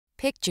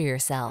Picture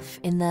yourself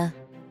in the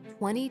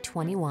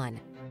 2021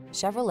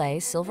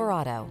 Chevrolet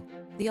Silverado.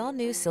 The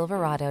all-new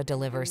Silverado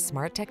delivers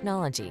smart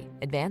technology,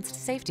 advanced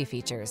safety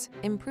features,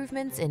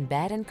 improvements in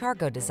bed and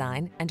cargo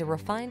design, and a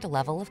refined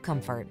level of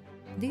comfort.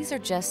 These are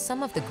just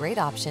some of the great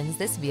options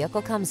this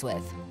vehicle comes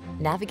with: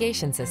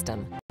 navigation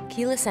system,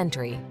 keyless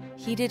entry,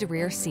 heated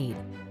rear seat,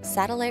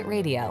 satellite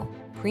radio,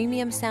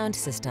 premium sound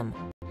system,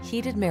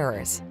 heated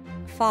mirrors,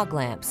 fog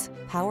lamps,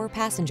 power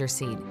passenger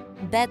seat,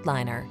 bed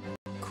liner,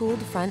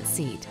 cooled front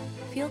seat.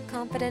 Feel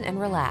confident and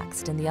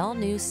relaxed in the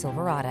all-new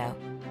Silverado.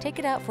 Take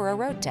it out for a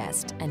road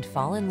test and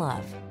fall in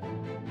love.